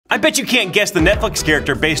I bet you can't guess the Netflix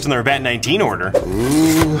character based on their VAT-19 order.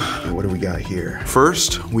 Ooh, what do we got here?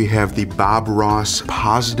 First, we have the Bob Ross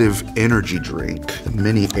Positive Energy Drink, the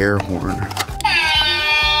mini air horn.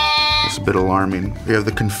 That's a bit alarming. We have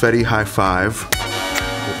the Confetti High Five.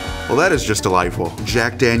 Well, that is just delightful.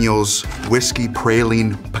 Jack Daniel's Whiskey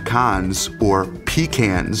Praline Pecans, or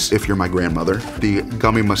pecans, if you're my grandmother. The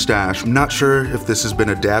Gummy Mustache. I'm not sure if this has been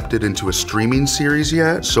adapted into a streaming series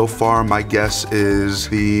yet. So far, my guess is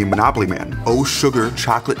the Monopoly Man. Oh Sugar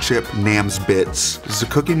Chocolate Chip Nams Bits. Does the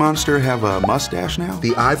Cookie Monster have a mustache now?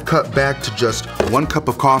 The I've cut back to just 1 cup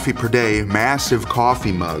of coffee per day, massive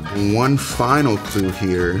coffee mug. One final clue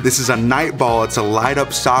here. This is a night ball. It's a light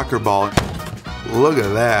up soccer ball. Look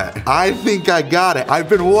at that. I think I got it. I've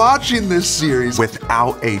been watching this series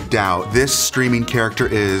without a doubt. This streaming character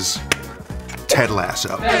is Ted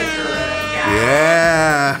Lasso.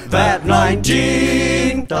 Yeah.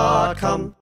 VAT19.com